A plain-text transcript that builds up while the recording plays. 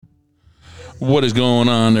What is going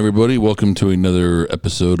on, everybody? Welcome to another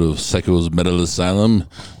episode of Psycho's Metal Asylum.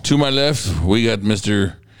 To my left, we got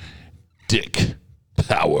Mr. Dick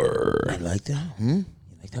Power. You like that? You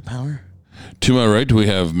like that power? To my right, we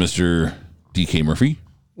have Mr. DK Murphy.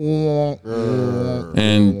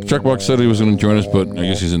 And Checkbox said he was going to join us, but I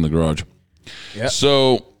guess he's in the garage. Yep.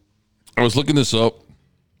 So I was looking this up,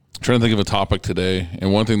 trying to think of a topic today,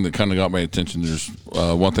 and one thing that kind of got my attention, there's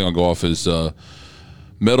one thing I'll go off is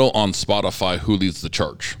metal on Spotify, who leads the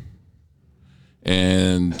charge.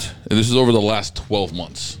 And this is over the last 12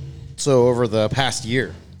 months. So over the past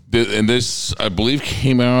year. And this, I believe,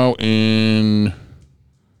 came out in...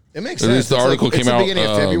 It makes sense. The article came out beginning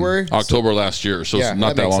of February, October last year, so yeah, it's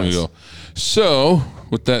not that long ago. So,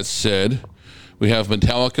 with that said, we have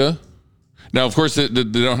Metallica. Now, of course, they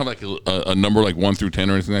don't have like a number like 1 through 10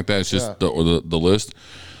 or anything like that. It's just the list.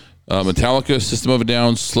 Metallica, System of a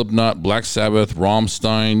Down, Slipknot, Black Sabbath,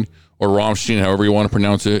 Rammstein, or Rammstein, however you want to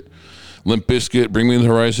pronounce it, Limp Bizkit, Bring Me the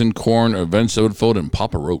Horizon, Korn, Avenged Sevenfold, and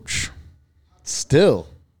Papa Roach. Still.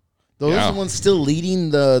 Those are the ones still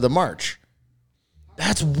leading the march.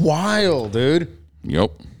 That's wild, dude.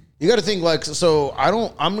 Yep. You got to think like, so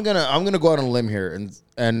I'm going to go out on a limb here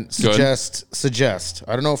and suggest,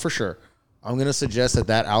 I don't know for sure. I'm going to suggest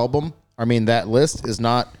that list is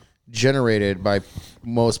not generated by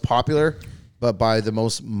most popular, but by the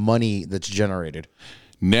most money that's generated.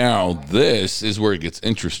 Now, this is where it gets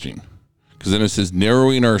interesting. Because then it says,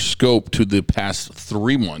 narrowing our scope to the past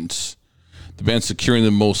 3 months, the band securing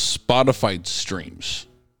the most Spotify streams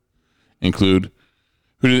include,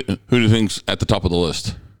 who do you think's at the top of the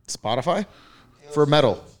list? Spotify? For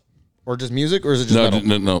metal? Or just music? Or is it just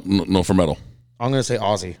metal? No, for metal. I'm going to say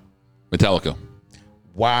Ozzy. Metallica.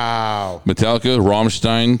 Wow. Metallica,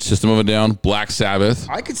 Rammstein, System of a Down, Black Sabbath.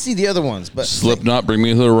 I could see the other ones, but Slipknot, Bring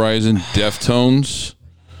Me to the Horizon, Deftones,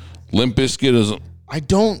 Limp Bizkit is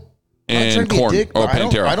and Korn or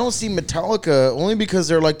Pantera. I don't see Metallica only because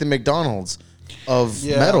they're like the McDonald's of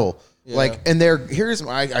metal. Yeah. Like, and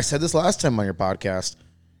I said this last time on your podcast.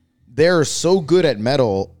 They're so good at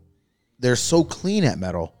metal. They're so clean at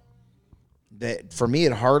metal that for me,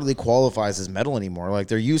 it hardly qualifies as metal anymore. Like,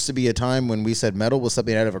 there used to be a time when we said metal was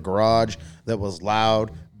something out of a garage that was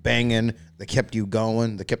loud, banging, that kept you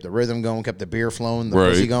going, that kept the rhythm going, kept the beer flowing, the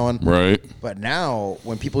pussy going. Right. But now,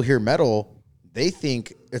 when people hear metal, they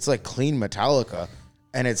think it's like clean Metallica,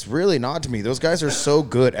 and it's really not to me. Those guys are so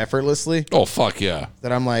good effortlessly. Oh, fuck yeah.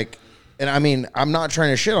 That I'm like, and I mean, I'm not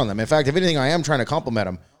trying to shit on them. In fact, if anything, I am trying to compliment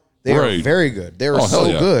them. They are very good. They are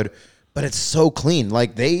so good, but it's so clean.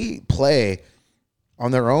 Like, they play on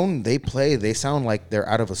their own. They sound like they're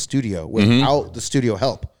out of a studio without the studio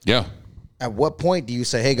help. Yeah. At what point do you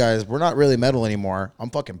say, hey guys, we're not really metal anymore. I'm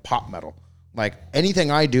fucking pop metal. Like, anything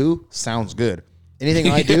I do sounds good. Anything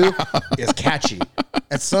I do is catchy.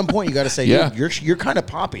 At some point, you got to say, dude, you're kind of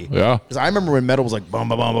poppy. Yeah. Because I remember when metal was like, bum,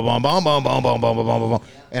 bum, bum, bum, bum, bum, bum, bum, bum, bum, bum, bum.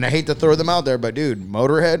 And I hate to throw them out there, but dude,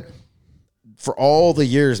 Motorhead, for all the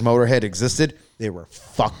years Motorhead existed, they were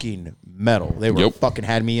fucking metal. They were fucking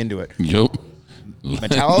had me into it. Yep.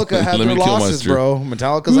 Metallica had their losses, bro.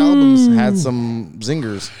 Metallica's albums had some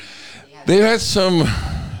zingers. They've had some...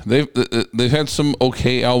 They've had some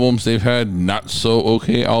okay albums. They've had not so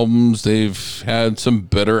okay albums. They've had some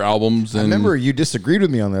better albums. I remember you disagreed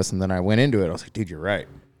with me on this, and then I went into it. I was like, dude, you're right.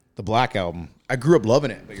 The Black Album. I grew up loving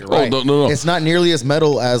it, but you're right. No. It's not nearly as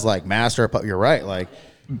metal as like Master. You're right. Like,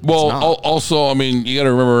 well, also, I mean, you got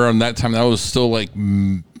to remember around that time that was still like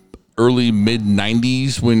early mid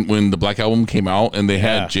 '90s when the Black Album came out, and they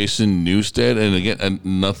had Jason Newsted, and again,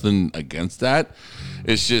 nothing against that.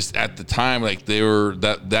 It's just at the time, like they were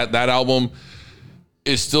that album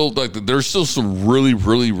is still like there's still some really,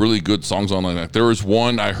 really, really good songs on that. There was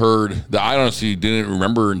one I heard that I honestly didn't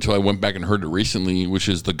remember until I went back and heard it recently, which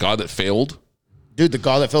is "The God That Failed." Dude, "The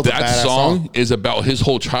God That Failed." That song is about his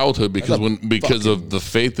whole childhood because of the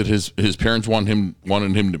faith that his parents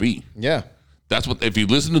wanted him to be. Yeah. That's what, if you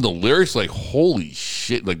listen to the lyrics, like, holy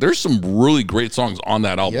shit, like there's some really great songs on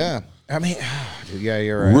that album. Yeah. I mean, dude, yeah,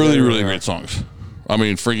 you're right. Really, really great songs. I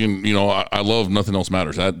mean, freaking, I love Nothing Else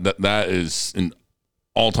Matters. That is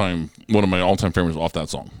one of my all-time favorites off that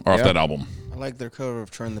song, or off that album. I like their cover of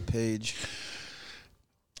Turn the Page.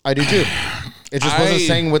 I do too. It just wasn't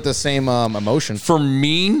sang with the same emotion. For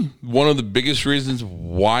me, one of the biggest reasons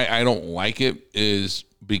why I don't like it is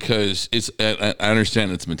because I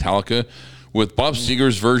understand it's Metallica. with Bob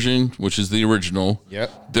Seger's version, which is the original.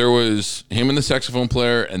 Yep. There was him and the saxophone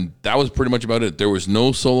player, and that was pretty much about it. There was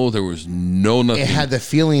no solo. There was no nothing. It had the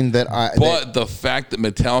feeling that But the fact that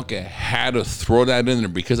Metallica had to throw that in there,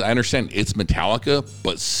 because I understand it's Metallica,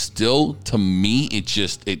 but still, to me, it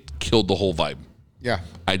killed the whole vibe. yeah.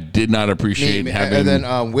 I did not appreciate having. And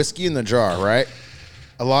then Whiskey in the Jar, right?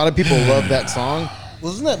 A lot of people love that song.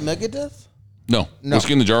 Wasn't that Megadeth? No. No.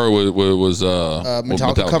 Whiskey in the Jar was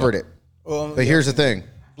Metallica covered it. But here's the thing.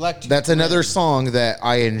 That's another song that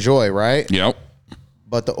I enjoy, right? Yep.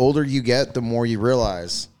 But the older you get, the more you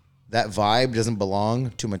realize that vibe doesn't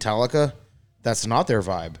belong to Metallica. That's not their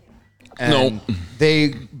vibe. And they,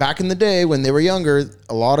 back in the day when they were younger,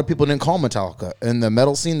 a lot of people didn't call Metallica. In the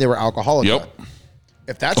metal scene, they were alcoholic. Yep.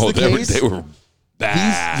 If that's the case, they were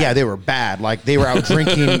bad. they were bad. Like they were out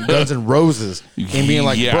drinking Guns N' Roses and being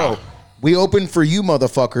like, bro, we opened for you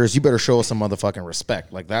motherfuckers. You better show us some motherfucking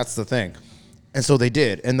respect. Like that's the thing. And so they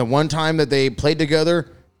did. And the one time that they played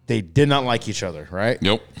together, they did not like each other, right?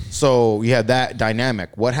 Yep. So you had that dynamic.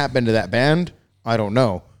 What happened to that band? I don't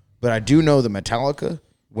know. But I do know that Metallica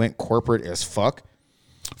went corporate as fuck.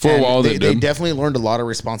 For a while, they definitely learned a lot of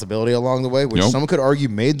responsibility along the way, which some could argue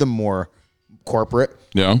made them more corporate.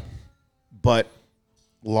 Yeah. But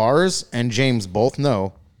Lars and James both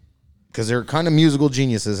know, because they're kind of musical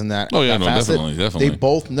geniuses in that. Oh, yeah, that facet, definitely. They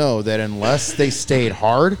both know that unless they stayed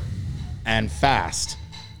hard and fast,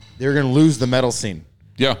 they're going to lose the metal scene.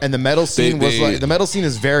 Yeah. And the metal scene the metal scene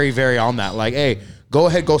is very, very on that. Like, hey, go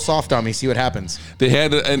ahead, go soft on me, see what happens. They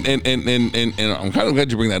had, and I'm kind of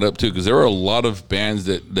glad you bring that up too, because there are a lot of bands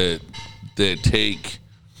that take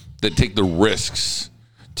the risks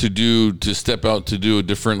to step out to do a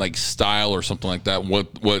different like style or something like that. What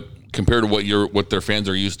compared to what their fans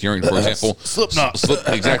are used to hearing. For example, Slipknot.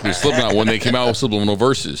 Slipknot when they came out with Subliminal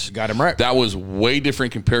Verses. Got him right. That was way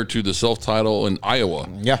different compared to the self-title in Iowa.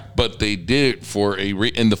 Yeah. But they did it for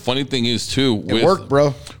and the funny thing is too, It worked,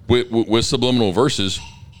 bro. With Subliminal Verses,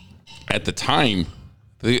 at the time,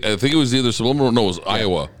 I think it was either Subliminal, no, it was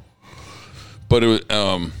Iowa. But it was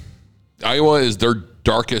Iowa is their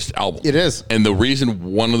darkest album. It is. And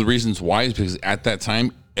one of the reasons why is because at that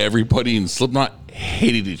time, everybody in Slipknot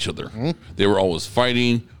hated each other. Mm-hmm. They were always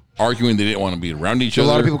fighting, arguing. They didn't want to be around each other.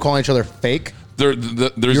 A lot of people calling each other fake. There's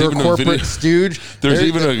You're even a corporate a video. stooge.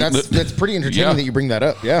 That's pretty entertaining that you bring that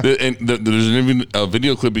up. Yeah. There's even a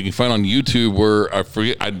video clip you can find on YouTube where I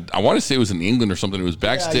forget. I want to say it was in England or something. It was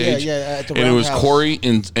backstage, at the and it was Roundhouse. Corey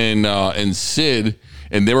and Sid,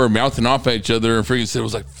 and they were mouthing off at each other. And freaking Sid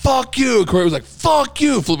was like, "Fuck you!" Corey was like, "Fuck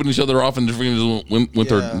you!" Flipping each other off, and just freaking went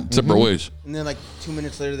their separate ways. And then like 2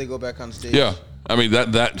 minutes later, they go back on stage. Yeah, I mean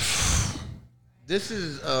that. This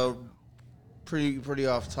is pretty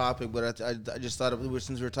off topic, but I just thought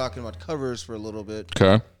since we were talking about covers for a little bit.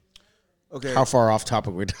 Okay. How far off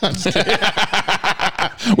topic we done?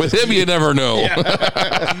 With him, you never know.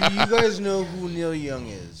 You guys know who Neil Young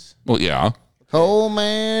is? Well, yeah. Oh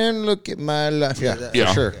man, look at my life. Yeah, Yeah.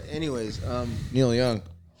 for sure. Anyways, Neil Young.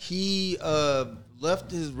 he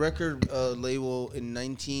left his record label in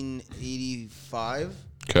 1985.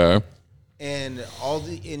 Okay. And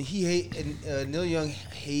Neil Young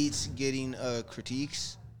hates getting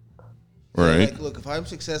critiques. Right. Like, look, if I'm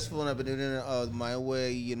successful and I've been doing it my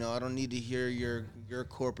way, I don't need to hear your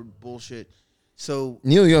corporate bullshit. So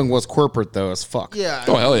Neil Young was corporate though as fuck. yeah.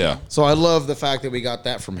 Oh hell yeah. So I love the fact that we got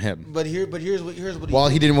that from him. But here's what While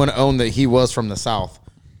he didn't want to own that he was from the South.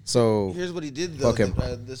 So here's what he did though. Okay.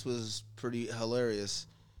 This was pretty hilarious.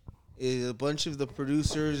 A bunch of the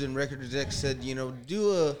producers and record execs said,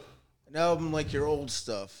 do an album like your old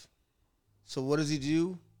stuff. So what does he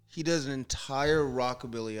do? He does an entire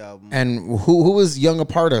rockabilly album. And who was Young a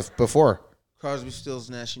part of before? Crosby, Stills,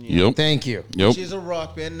 Nash and Young. Yep. Thank you. Yep. She's a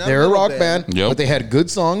rock band. Not They're a rock band. band, Yep. but they had good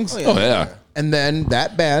songs. Oh, yeah. Oh yeah. And then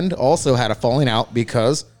that band also had a falling out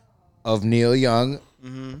because of Neil Young.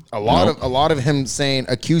 Mm-hmm. A lot of him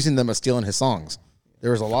accusing them of stealing his songs.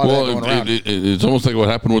 There was a lot of that going around. It's almost like what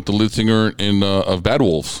happened with the lead singer of Bad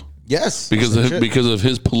Wolves. Yes, Because of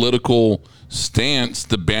his political stance,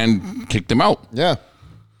 the band kicked him out. yeah,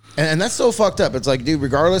 and that's so fucked up. It's like, dude,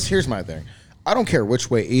 regardless, here's my thing. I don't care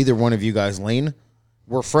which way either one of you guys lean.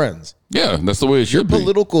 We're friends. Yeah, that's the way it should be.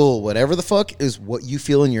 Political, whatever the fuck, is what you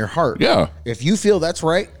feel in your heart. Yeah. If you feel that's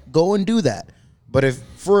right, go and do that. But if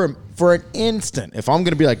for an instant, if I'm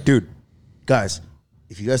gonna be like, dude, guys,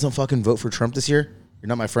 if you guys don't fucking vote for Trump this year, you're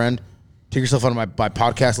not my friend. Take yourself out of my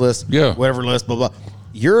podcast list. Yeah. Whatever list, blah, blah.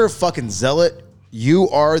 You're a fucking zealot. You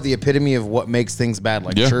are the epitome of what makes things bad,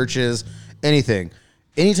 like churches, anything.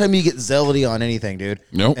 Anytime you get zealoty on anything, dude.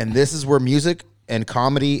 Nope. And this is where music and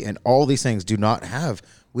comedy and all these things do not have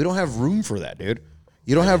We don't have room for that, dude.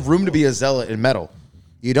 You don't have room to be a zealot in metal.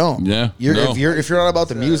 You don't. Yeah. If you're not about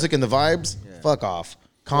the music and the vibes, fuck off.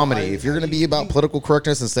 Comedy. If you're going to be about political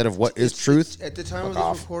correctness instead of what is truth, at the time of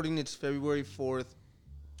this recording, it's February 4th.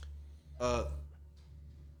 Have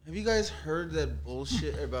you guys heard that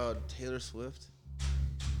bullshit about Taylor Swift?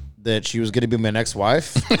 that she was going to be my next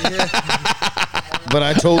wife. But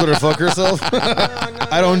I told her to fuck herself.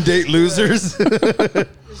 I don't date losers.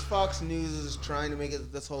 This Fox News is trying to make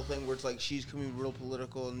it this whole thing where it's like she's coming real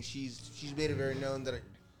political, and she's made it very known that,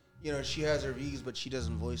 she has her views, but she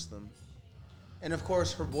doesn't voice them. And of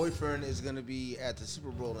course, her boyfriend is going to be at the Super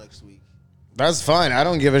Bowl next week. That's fine. I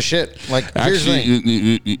don't give a shit. Like, actually,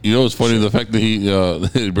 you know, it's funny the fact that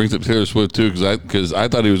he brings up Taylor Swift too, because I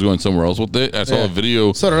thought he was going somewhere else with it. I saw a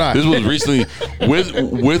video. So did I. This was recently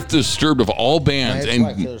with Disturbed of all bands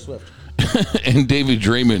and Taylor Swift and David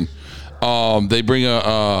Draymond. They bring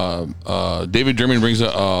David Draymond brings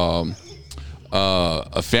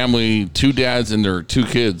a family, 2 dads and their 2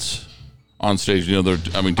 kids on stage. You know, they're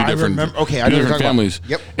two different families. About.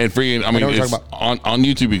 Yep. And freaking, it's on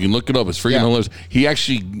YouTube. You can look it up. It's freaking hilarious.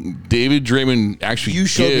 David Draymond actually you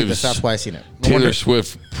showed gives me this. That's why I seen it. Taylor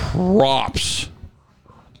Swift props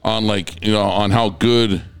on on how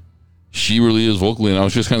good she really is vocally, and I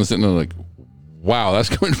was just kind of sitting there like, wow, that's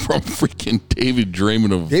coming from freaking David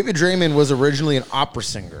Draymond. David Draymond was originally an opera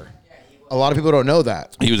singer. A lot of people don't know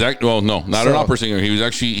that. He was an opera singer. He was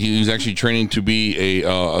actually training to be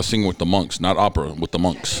a singer with the Monks, not opera with the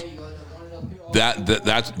Monks.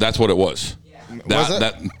 That's what it was.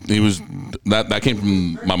 That came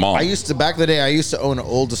from my mom. Back in the day, I used to own an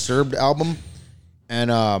old Disturbed album, and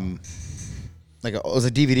it was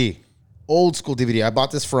a DVD, old school DVD. I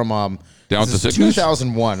bought this from Down to Sickness?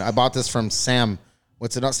 2001. I bought this from Sam.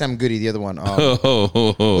 What's it? Not Sam Goody, the other one.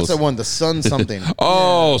 What's that one? The Sun something.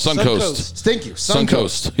 Oh, Suncoast. Thank you.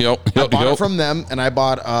 Suncoast. Yep. I bought it from them, and I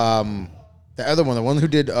bought the other one, the one who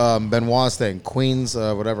did Benoit's thing, Queen's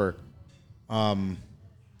whatever.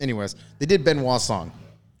 Anyways, they did Benoit's song.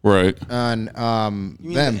 Right. And you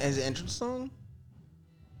mean them as an entrance song?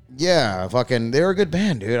 Yeah, fucking, they were a good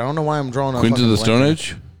band, dude. I don't know why I'm drawing Queens of the Stone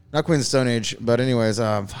Age? Not Queens of the Stone Age, but anyways,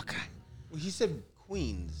 fuck. Well, he said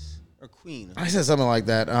Queens. Or Queen. I said something like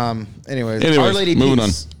that. Anyways, Our Lady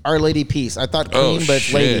Peace. Our Lady Peace. I thought Queen, but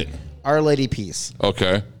it's Lady. Our Lady Peace.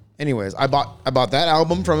 Okay. Anyways, I bought that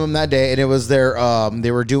album from them that day, and it was their they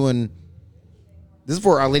were doing. This is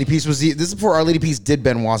before Our Lady Peace this is before Our Lady Peace did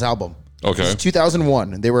Benoit's album. Okay. This is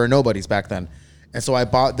 2001. They were nobodies back then, and so I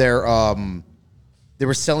bought their. They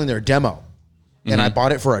were selling their demo, and I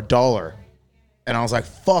bought it for $1, and I was like,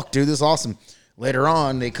 "Fuck, dude, this is awesome." Later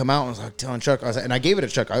on, they come out and I was like telling Chuck, and I gave it to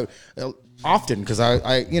Chuck often because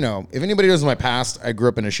I if anybody knows my past, I grew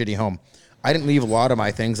up in a shitty home. I didn't leave a lot of my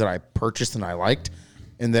things that I purchased and I liked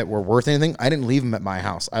and that were worth anything. I didn't leave them at my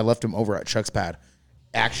house. I left them over at Chuck's pad.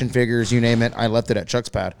 Action figures, you name it. I left it at Chuck's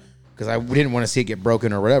pad because I didn't want to see it get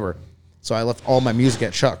broken or whatever. So I left all my music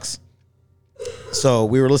at Chuck's. So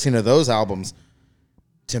we were listening to those albums.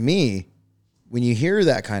 To me, when you hear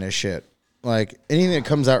that kind of shit, like anything that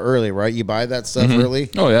comes out early, right? You buy that stuff early.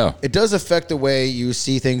 Oh, yeah. It does affect the way you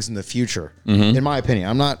see things in the future, in my opinion.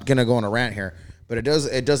 I'm not going to go on a rant here, but it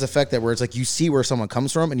does affect that where it's like you see where someone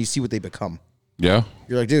comes from and you see what they become. Yeah.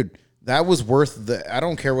 You're like, dude, that was worth I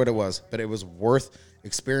don't care what it was, but it was worth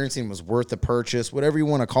experiencing, was worth the purchase, whatever you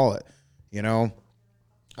want to call it, you know?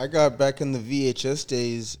 I got back in the VHS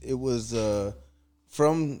days. It was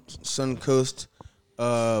from Suncoast.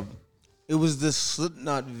 It was this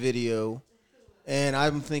Slipknot video. And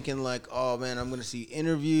I'm thinking like, oh man, I'm gonna see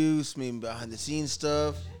interviews, maybe behind the scenes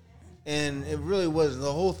stuff, and it really was.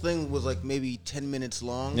 The whole thing was like maybe 10 minutes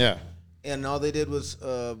long. Yeah. And all they did was,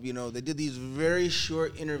 they did these very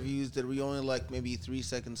short interviews that were only like maybe 3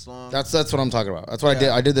 seconds long. That's what I'm talking about. That's what I did.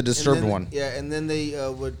 I did the Disturbed one. Yeah, and then they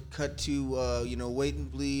would cut to Wait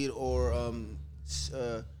and Bleed or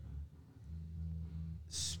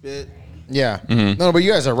Spit. Yeah. No, but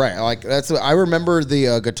you guys are right. Like I remember the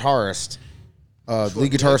guitarist.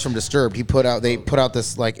 Lead guitarist from Disturbed, they put out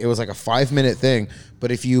this it was like a 5-minute thing,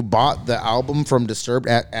 but if you bought the album from Disturbed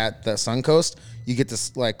at the Suncoast, you get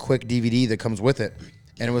this quick DVD that comes with it,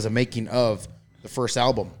 and it was a making of the first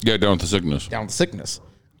album. Yeah, Down to Sickness.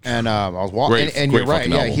 And I was walking, and you're right.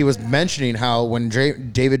 Yeah, album. He was mentioning how when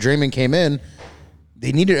David Draymond came in,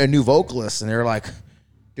 they needed a new vocalist, and they were like,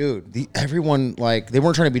 dude, everyone, they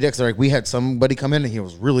weren't trying to be dicks. They're like, we had somebody come in and he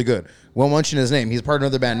was really good. Won't mention his name. He's part of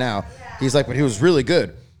another band now. He's like, but he was really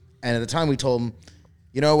good. And at the time we told him,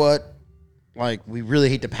 you know what? We really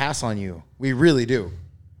hate to pass on you. We really do.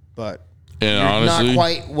 But you're honestly, not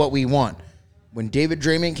quite what we want. when David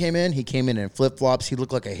Draymond came in, he came in flip flops. He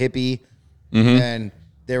looked like a hippie, and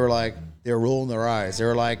they were rolling their eyes. They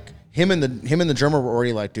were like him and the drummer were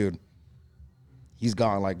already like, dude, he's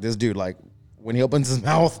gone. Like this dude, like when he opens his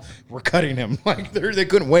mouth, we're cutting him. Like they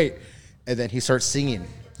couldn't wait, and then he starts singing.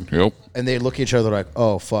 Yep. And they look at each other like,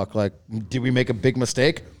 oh fuck, like did we make a big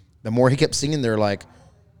mistake? The more he kept singing, they're like,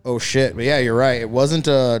 oh shit. But yeah, you're right. It wasn't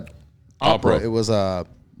a opera. It was a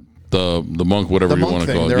the monk, whatever you want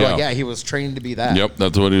to call it. They're like, yeah, he was trained to be that. Yep,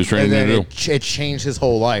 that's what he was trained to do. It changed his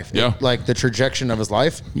whole life. Yeah. Like the trajectory of his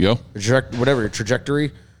life. Yeah.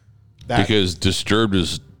 Trajectory. Because Disturbed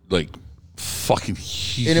is like fucking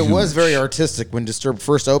huge. And it was very artistic when Disturbed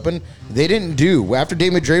first opened. They didn't do, after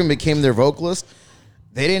David Draymond became their vocalist,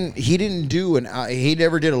 he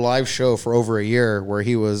never did a live show for over a year where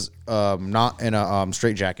he was not in a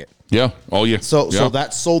straight jacket. Yeah. Oh, yeah. So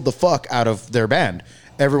that sold the fuck out of their band.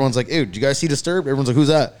 Everyone's like, dude, do you guys see Disturbed? Everyone's like, who's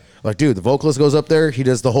that? Like, dude, the vocalist goes up there. He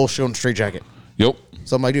does the whole show in straight jacket. Yep.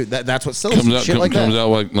 So I'm like, dude, that's what sells shit like that. Comes out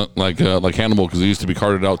like Hannibal because he used to be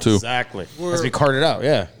carted out too. Exactly. Has to be carted out,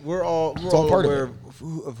 yeah. We're all part aware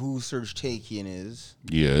of of who Serge Tankian is.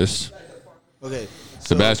 Yes. Okay. It's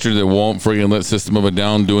the bastard that won't friggin' let System of a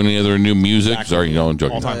Down do any other new music. Exactly. Sorry, I'm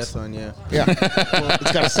joking. All time. That's fine, yeah. Yeah.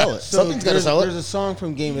 It's got to sell it. So Something's got to sell it. There's a song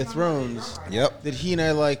from Game of Thrones. Yep. That he and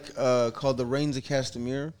I like called "The Reigns of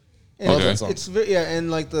Castamere." And Okay. It's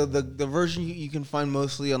and like the version you can find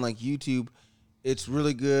mostly on like YouTube. It's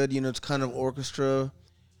really good. You know, it's kind of orchestra.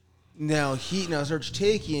 Now Serge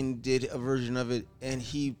Tankian did a version of it, and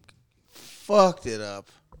he fucked it up.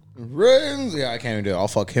 Yeah, I can't even do it. I'll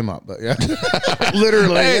fuck him up, but yeah.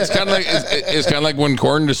 Literally. Hey, it's kind of like when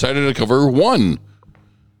Korn decided to cover One.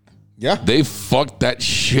 Yeah. They fucked that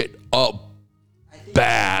shit up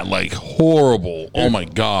bad, like horrible. Oh my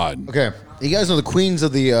god. Okay. You guys know the Queen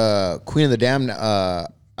of the Damned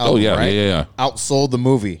album, yeah, right? yeah. Outsold the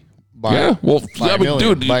movie by Yeah, well, by yeah, a but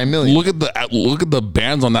million, dude, by a million. look at the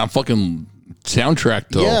bands on that fucking soundtrack,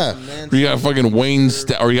 though. Yeah. You got fucking Wayne,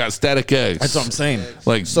 or you got Static X. That's what I'm saying.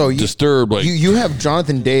 Like, So Disturbed. Like, you have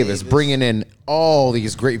Jonathan Davis bringing in all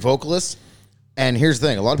these great vocalists, and here's the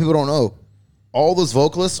thing: a lot of people don't know, all those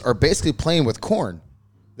vocalists are basically playing with Korn.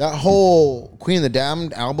 That whole Queen of the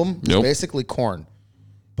Damned album is Yep. basically Korn,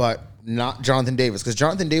 but not Jonathan Davis, because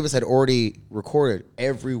Jonathan Davis had already recorded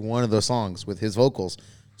every one of those songs with his vocals,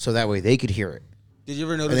 so that way they could hear it. Did you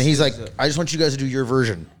ever notice? And then he's like, I just want you guys to do your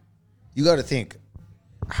version. You got to think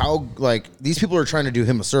how, like, these people are trying to do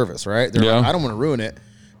him a service, right? They're Yeah. like, I don't want to ruin it.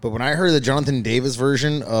 But when I heard the Jonathan Davis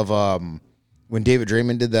version of when David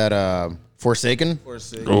Draymond did that Forsaken,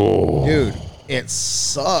 dude, it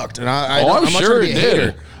sucked. And I'm I'm not sure trying to be it a did.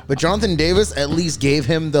 hater, but Jonathan Davis at least gave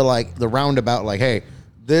him the roundabout, like, hey,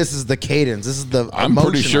 this is the cadence. This is the I'm pretty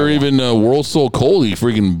emotion sure I want. even World Soul Cold, he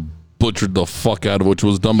freaking butchered the fuck out of, which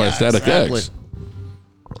was done by Static exactly. X.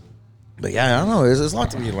 But yeah, I don't know. There's a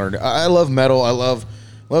lot to be learned. I love metal. I love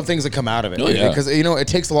things that come out of it. Oh, yeah. Because, it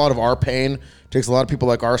takes a lot of our pain. It takes a lot of people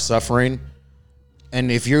like our suffering.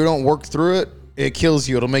 And if you don't work through it, it kills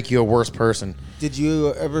you. It'll make you a worse person. Did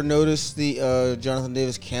you ever notice the Jonathan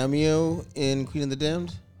Davis cameo in Queen of the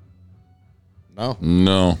Damned?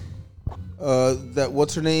 No. That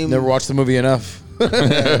what's her name? Never watched the movie enough.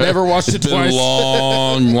 Never watched it It's been twice. a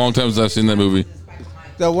long time since I've seen that movie.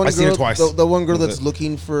 That one I've seen it girl, twice. the one girl That's that's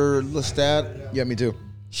looking for Lestat. Yeah, me too.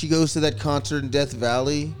 She goes to that concert in Death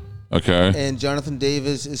Valley, Okay. and Jonathan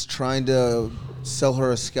Davis is trying to sell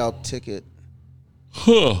her a scalp ticket.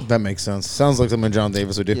 Huh. That makes sense. Sounds like something John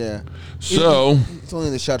Davis would do. Yeah. So, It's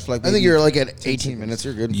only the shot for like. I think maybe you're like at 18 minutes.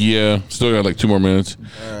 You're good. yeah, still got like 2 more minutes.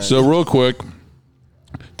 So, real quick,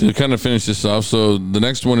 to kind of finish this off, so the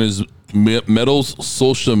next one is Metal's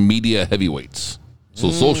social media heavyweights.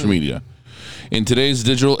 So, social media. In today's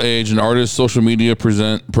digital age, an artist's social media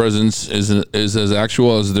presence is as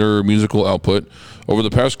actual as their musical output. Over the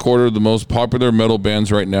past quarter, the most popular metal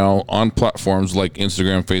bands right now on platforms like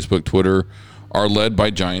Instagram, Facebook, Twitter are led by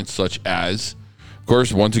giants such as, of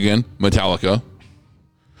course, once again, Metallica,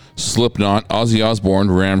 Slipknot, Ozzy Osbourne,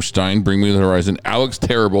 Rammstein, Bring Me to the Horizon, Alex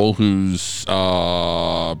Terrible, who's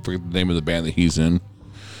I forget the name of the band that he's in,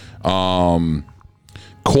 Korn,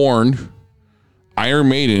 Iron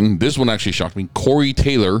Maiden. This one actually shocked me. Corey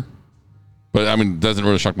Taylor, but I mean, it doesn't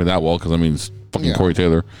really shock me that well because I mean, it's fucking Yeah. Corey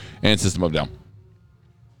Taylor, and System of a Down.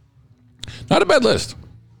 Not a bad list.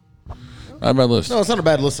 Not a bad list. No, it's not a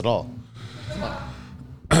bad list at all.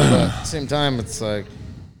 But at the same time, it's like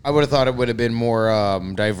I would have thought it would have been more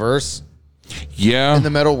diverse Yeah. in the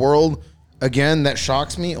metal world. Again, that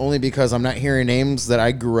shocks me only because I'm not hearing names that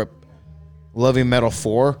I grew up loving metal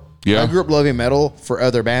for. Yeah. I grew up loving metal for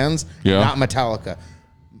other bands, Yeah. not Metallica.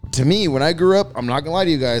 to me, when I grew up, I'm not gonna lie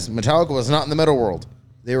to you guys, Metallica was not in the metal world.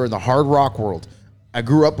 They were in the hard rock world. I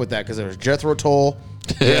grew up with that because there was Jethro Tull,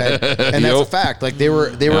 and that's a fact. Like they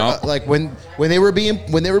were like when they were being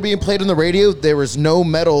played on the radio, there was no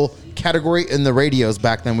metal category in the radios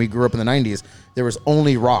back then. We grew up in the 90s. There was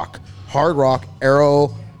only rock, hard rock,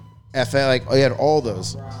 Arrow, FM, like you had all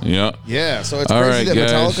those. Yeah. So it's crazy that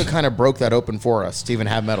Metallica kind of broke that open for us to even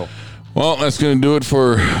have metal. Well, that's going to do it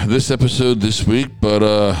for this episode this week. But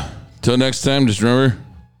till next time, just remember,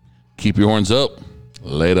 keep your horns up.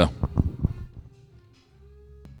 Later.